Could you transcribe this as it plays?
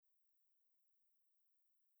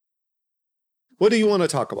What do you want to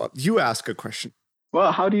talk about? You ask a question.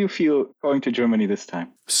 Well, how do you feel going to Germany this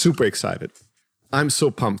time? Super excited. I'm so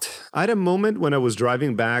pumped. I had a moment when I was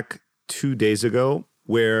driving back 2 days ago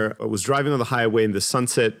where I was driving on the highway and the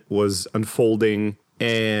sunset was unfolding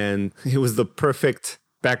and it was the perfect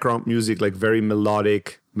background music, like very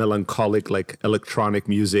melodic, melancholic, like electronic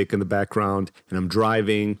music in the background. And I'm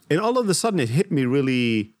driving and all of a sudden it hit me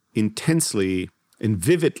really intensely and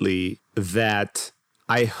vividly that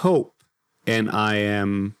I hope and I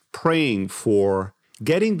am praying for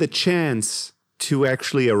getting the chance to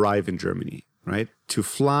actually arrive in Germany, right? To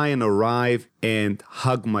fly and arrive and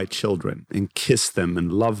hug my children and kiss them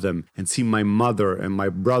and love them and see my mother and my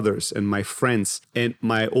brothers and my friends. And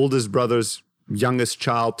my oldest brother's youngest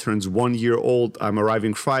child turns 1 year old. I'm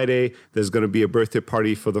arriving Friday. There's going to be a birthday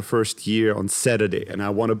party for the first year on Saturday. And I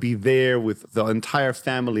want to be there with the entire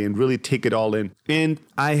family and really take it all in. And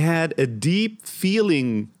I had a deep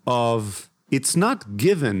feeling of it's not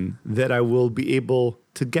given that I will be able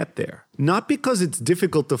to get there. Not because it's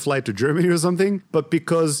difficult to fly to Germany or something, but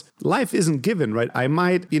because life isn't given, right? I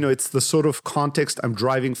might, it's the sort of context. I'm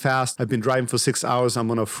driving fast. I've been driving for 6 hours.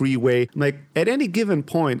 I'm on a freeway. Like at any given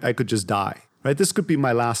point, I could just die, right? This could be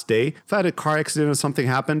my last day. If I had a car accident or something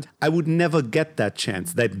happened, I would never get that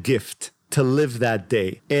chance, that gift to live that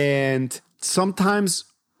day. And sometimes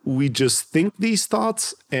we just think these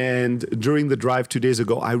thoughts. And during the drive 2 days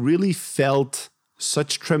ago, I really felt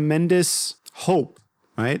such tremendous hope,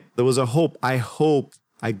 right? There was a hope. I hope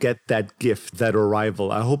I get that gift, that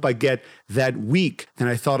arrival. I hope I get that week. And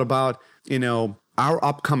I thought about, our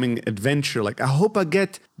upcoming adventure. Like, I hope I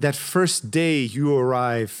get that first day you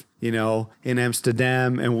arrive, in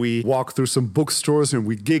Amsterdam and we walk through some bookstores and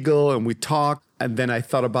we giggle and we talk. And then I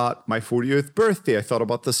thought about my 40th birthday. I thought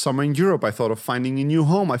about the summer in Europe. I thought of finding a new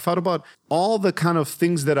home. I thought about all the kind of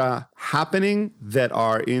things that are happening that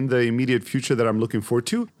are in the immediate future that I'm looking forward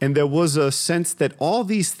to. And there was a sense that all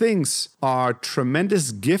these things are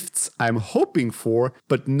tremendous gifts I'm hoping for,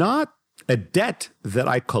 but not a debt that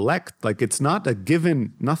I collect. Like it's not a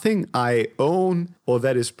given, nothing I own or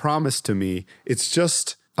that is promised to me. It's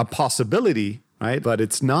just a possibility, right? But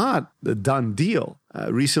it's not a done deal.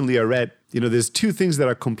 Recently I read, there's two things that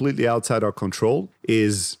are completely outside our control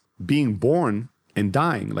is being born and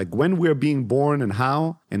dying. Like when we're being born and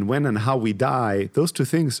how, and when and how we die, those two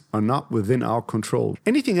things are not within our control.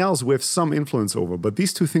 Anything else we have some influence over, but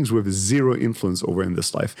these two things we have zero influence over in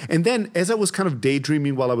this life. And then as I was kind of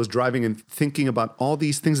daydreaming while I was driving and thinking about all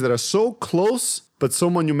these things that are so close, but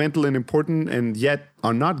so monumental and important and yet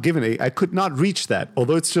are not given, I could not reach that.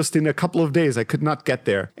 Although it's just in a couple of days, I could not get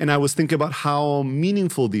there. And I was thinking about how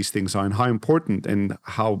meaningful these things are and how important and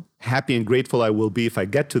how happy and grateful I will be if I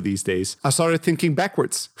get to these days. I started thinking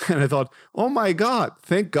backwards and I thought, oh my God,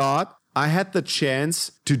 thank God I had the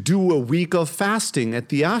chance to do a week of fasting at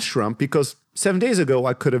the ashram because 7 days ago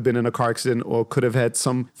I could have been in a car accident or could have had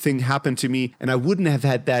something happen to me and I wouldn't have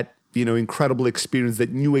had that incredible experience,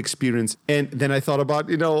 that new experience. And then I thought about,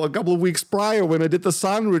 a couple of weeks prior when I did the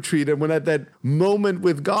silent retreat and when I had that moment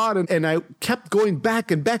with God and I kept going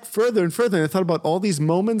back and back further and further. And I thought about all these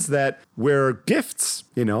moments that were gifts,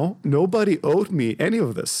 nobody owed me any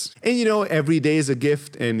of this. And, every day is a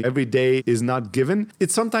gift and every day is not given.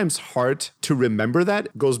 It's sometimes hard to remember that.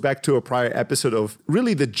 It goes back to a prior episode of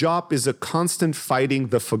really the job is a constant fighting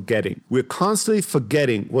the forgetting. We're constantly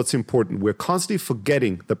forgetting what's important. We're constantly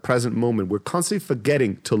forgetting the present moment. We're constantly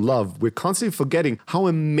forgetting to love. We're constantly forgetting how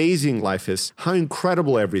amazing life is, how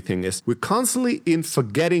incredible everything is. We're constantly in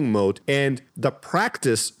forgetting mode, and the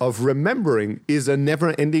practice of remembering is a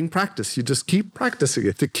never-ending practice. You just keep practicing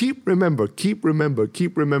it to keep remember.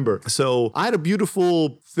 So I had a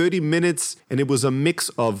beautiful 30 minutes, and it was a mix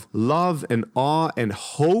of love and awe and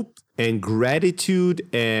hope and gratitude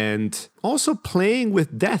and also playing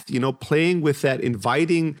with death, playing with that,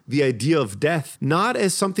 inviting the idea of death, not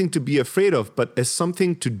as something to be afraid of, but as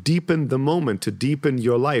something to deepen the moment, to deepen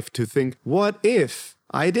your life, to think, what if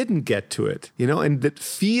I didn't get to it, and that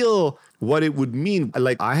feel what it would mean.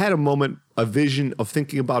 Like I had a moment, a vision of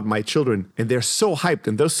thinking about my children and they're so hyped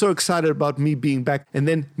and they're so excited about me being back and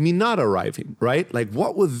then me not arriving, right? Like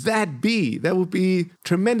what would that be? That would be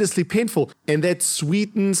tremendously painful. And that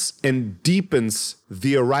sweetens and deepens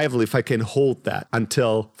the arrival if I can hold that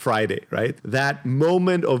until Friday, right? That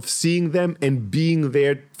moment of seeing them and being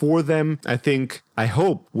there for them, I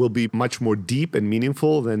hope will be much more deep and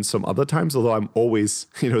meaningful than some other times, although I'm always,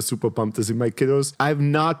 super pumped to see my kiddos. I've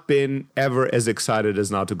not been ever as excited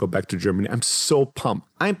as now to go back to Germany. I'm so pumped.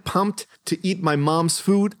 I'm pumped to eat my mom's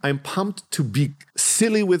food. I'm pumped to be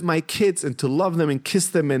silly with my kids and to love them and kiss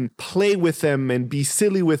them and play with them and be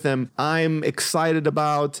silly with them. I'm excited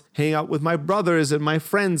about hanging out with my brothers and my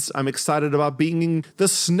friends. I'm excited about being in the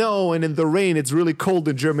snow and in the rain. It's really cold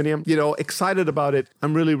in Germany. I'm, excited about it.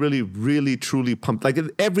 I'm really, really, really, truly pumped. Like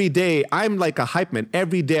every day, I'm like a hype man.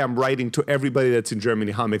 Every day I'm writing to everybody that's in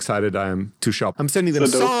Germany how excited I am to shop. I'm sending them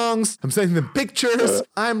songs. I'm sending them pictures.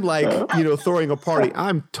 I'm like, throwing a party.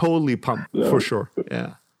 I'm totally pumped for sure.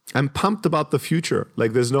 Yeah. I'm pumped about the future.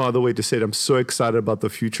 Like there's no other way to say it. I'm so excited about the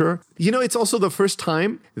future. It's also the first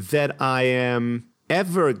time that I am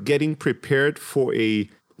ever getting prepared for a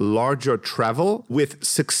larger travel with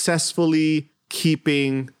successfully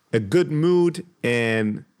keeping a good mood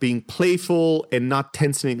and being playful and not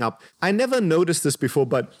tensing up. I never noticed this before,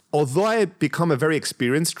 but although I had become a very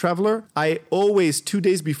experienced traveler, I always, 2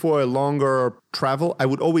 days before a longer travel, I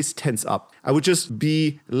would always tense up. I would just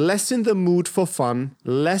be less in the mood for fun,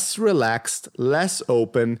 less relaxed, less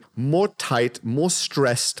open, more tight, more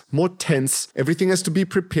stressed, more tense. Everything has to be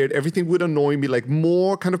prepared. Everything would annoy me, like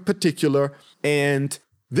more kind of particular. And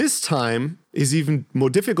this time is even more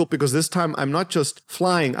difficult because this time I'm not just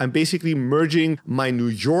flying, I'm basically merging my New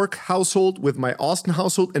York household with my Austin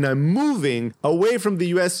household, and I'm moving away from the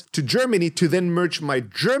US to Germany to then merge my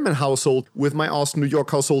German household with my Austin, New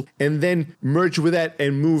York household, and then merge with that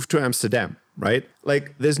and move to Amsterdam. Right?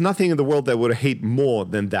 Like there's nothing in the world that I would hate more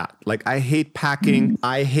than that. Like I hate packing.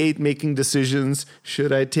 I hate making decisions.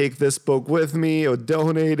 Should I take this book with me or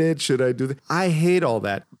donate it? Should I do that? I hate all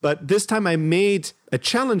that. But this time I made a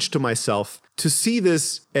challenge to myself to see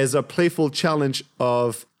this as a playful challenge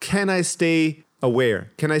of, can I stay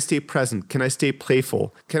aware? Can I stay present? Can I stay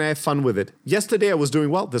playful? Can I have fun with it? Yesterday I was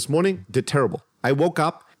doing well. This morning, did terrible. I woke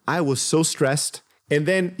up. I was so stressed. And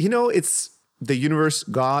then, it's the universe,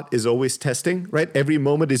 God is always testing, right? Every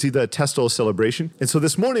moment is either a test or a celebration. And so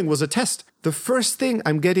this morning was a test. The first thing,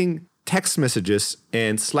 I'm getting text messages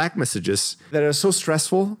and Slack messages that are so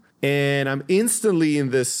stressful. And I'm instantly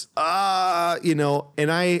in this,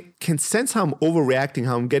 and I can sense how I'm overreacting,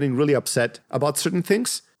 how I'm getting really upset about certain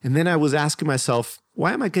things. And then I was asking myself,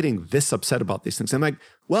 why am I getting this upset about these things? I'm like,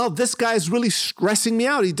 well, this guy's really stressing me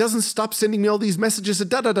out. He doesn't stop sending me all these messages.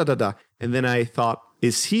 And then I thought,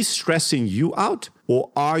 is he stressing you out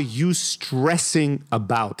or are you stressing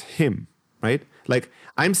about him, right? Like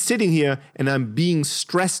I'm sitting here and I'm being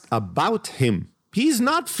stressed about him. He's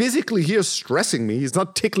not physically here stressing me. He's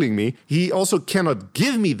not tickling me. He also cannot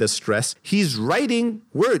give me the stress. He's writing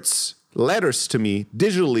words, letters to me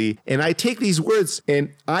digitally, and I take these words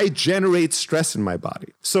and I generate stress in my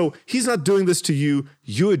body. So he's not doing this to you.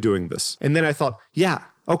 You're doing this. And then I thought, yeah,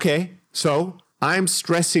 okay, so I'm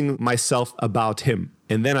stressing myself about him.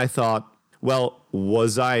 And then I thought, well,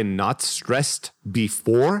 was I not stressed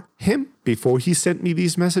before him? Before he sent me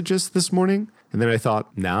these messages this morning? And then I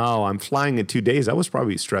thought, no, I'm flying in 2 days. I was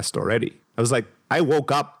probably stressed already. I was like, I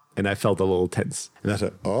woke up and I felt a little tense. And I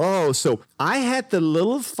thought, oh, so I had the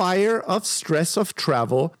little fire of stress of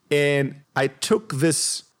travel and I took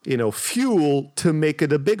this, fuel to make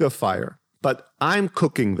it a bigger fire. But I'm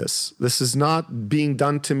cooking this. This is not being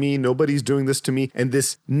done to me. Nobody's doing this to me. And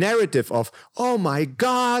this narrative of, oh my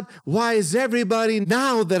God, why is everybody,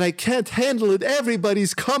 now that I can't handle it,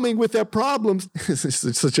 everybody's coming with their problems.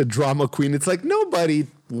 It's such a drama queen. It's like nobody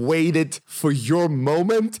waited for your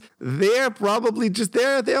moment. They're probably just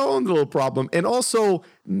their own little problem. And also,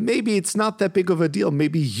 maybe it's not that big of a deal.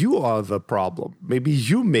 Maybe you are the problem. Maybe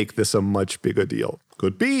you make this a much bigger deal.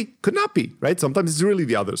 Could be, could not be, right? Sometimes it's really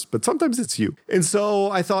the others, but sometimes it's you. And so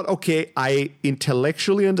I thought, okay, I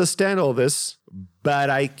intellectually understand all this, but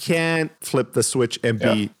I can't flip the switch and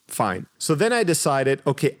be fine. So then I decided,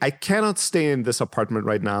 okay, I cannot stay in this apartment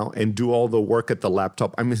right now and do all the work at the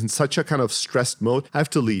laptop. I'm in such a kind of stressed mode. I have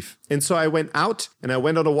to leave. And so I went out and I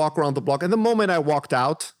went on a walk around the block. And the moment I walked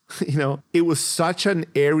out, it was such an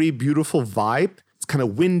airy, beautiful vibe. It's kind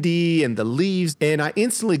of windy and the leaves. And I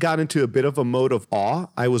instantly got into a bit of a mode of awe.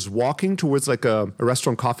 I was walking towards like a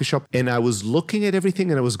restaurant coffee shop and I was looking at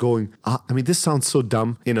everything and I was going, this sounds so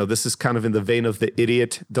dumb. This is kind of in the vein of the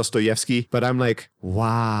idiot Dostoevsky. But I'm like,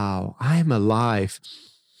 wow, I'm alive.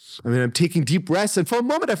 I'm taking deep breaths. And for a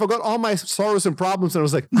moment, I forgot all my sorrows and problems. And I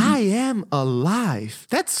was like, I am alive.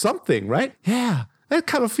 That's something, right? Yeah. that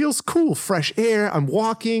kind of feels cool. Fresh air. I'm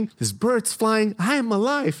walking. There's birds flying. I am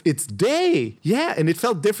alive. It's day. Yeah. And it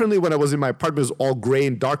felt differently when I was in my apartment. It was all gray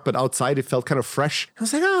and dark, but outside it felt kind of fresh. I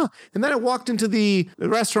was like, oh. And then I walked into the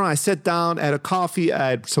restaurant. I sat down, I had a coffee, I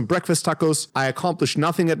had some breakfast tacos. I accomplished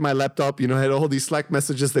nothing at my laptop. I had all these Slack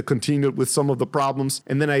messages that continued with some of the problems.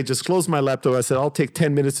 And then I just closed my laptop. I said, I'll take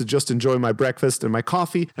 10 minutes to just enjoy my breakfast and my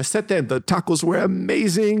coffee. I sat there and the tacos were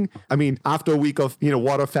amazing. I mean, after a week of,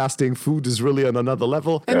 water fasting, food is really on another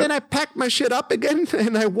level. And then I packed my shit up again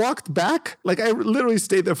and I walked back. Like I literally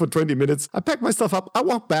stayed there for 20 minutes. I packed my stuff up. I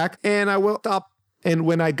walked back and I walked up. And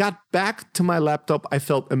when I got back to my laptop, I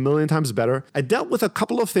felt a million times better. I dealt with a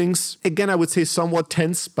couple of things. Again, I would say somewhat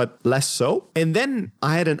tense, but less so. And then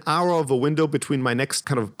I had an hour of a window between my next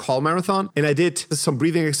kind of call marathon. And I did some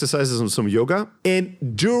breathing exercises and some yoga. And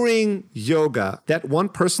during yoga, that one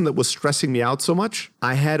person that was stressing me out so much,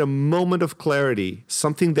 I had a moment of clarity,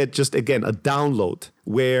 something that just, again, a download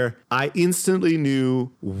where I instantly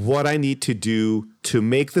knew what I need to do to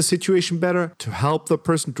make the situation better, to help the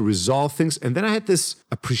person to resolve things. And then I had this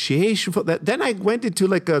appreciation for that. Then I went into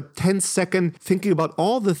like a 10-second thinking about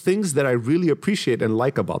all the things that I really appreciate and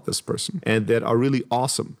like about this person and that are really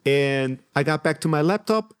awesome. And I got back to my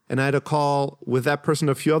laptop and I had a call with that person,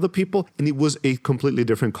 a few other people, and it was a completely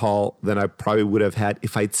different call than I probably would have had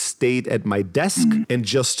if I'd stayed at my desk and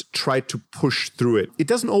just tried to push through it. It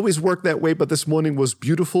doesn't always work that way, but this morning was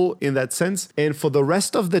beautiful in that sense. And for the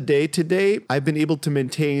rest of the day today, I've been able to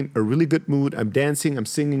maintain a really good mood. I'm dancing, I'm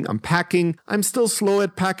singing, I'm packing. I'm still slow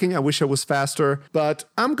at packing. I wish I was faster, but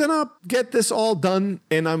I'm gonna get this all done.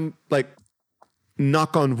 And I'm like,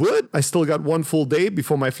 knock on wood, I still got one full day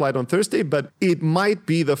before my flight on Thursday, but it might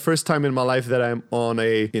be the first time in my life that I'm on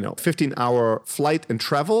a 15-hour flight and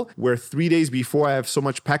travel where 3 days before I have so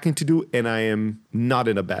much packing to do and I am not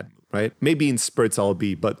in a bad mood. Right? Maybe in spurts I'll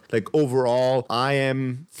be, but like overall, I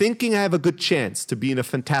am thinking I have a good chance to be in a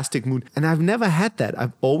fantastic mood. And I've never had that.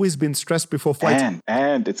 I've always been stressed before flights.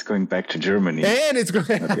 And it's going back to Germany. And it's going,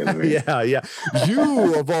 yeah.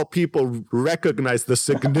 You of all people recognize the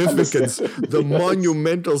significance, the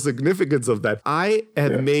monumental significance of that. I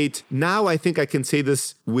have made, now I think I can say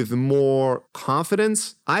this with more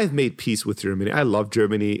confidence. I've made peace with Germany. I love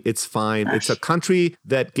Germany. It's fine. It's a country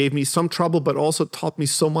that gave me some trouble, but also taught me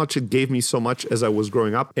so much. It gave me so much as I was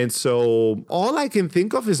growing up. And so all I can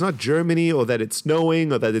think of is not Germany or that it's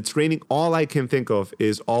snowing or that it's raining. All I can think of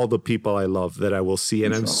is all the people I love that I will see.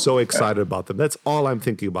 And I'm so excited about them. That's all I'm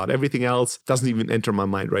thinking about. Everything else doesn't even enter my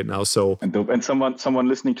mind right now. So and someone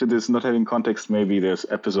listening to this, not having context, maybe there's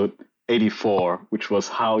episode 84, which was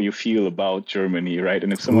how you feel about Germany, right?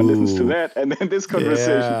 And if someone listens to that and then this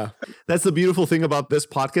conversation. That's the beautiful thing about this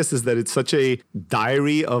podcast is that it's such a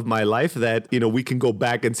diary of my life that, we can go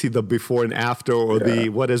back and see the before and after or the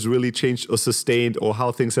what has really changed or sustained or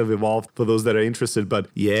how things have evolved for those that are interested. But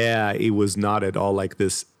it was not at all like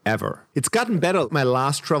this ever. It's gotten better. My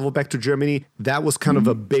last travel back to Germany, that was kind of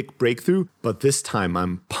a big breakthrough. But this time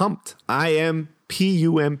I'm pumped. I am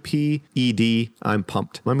PUMPED. I'm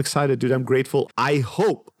pumped. I'm excited, dude. I'm grateful. I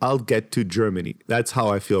hope I'll get to Germany. That's how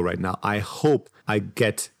I feel right now. I hope I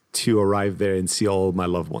get to arrive there and see all my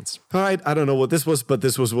loved ones. All right. I don't know what this was, but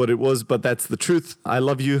this was what it was. But that's the truth. I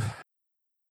love you.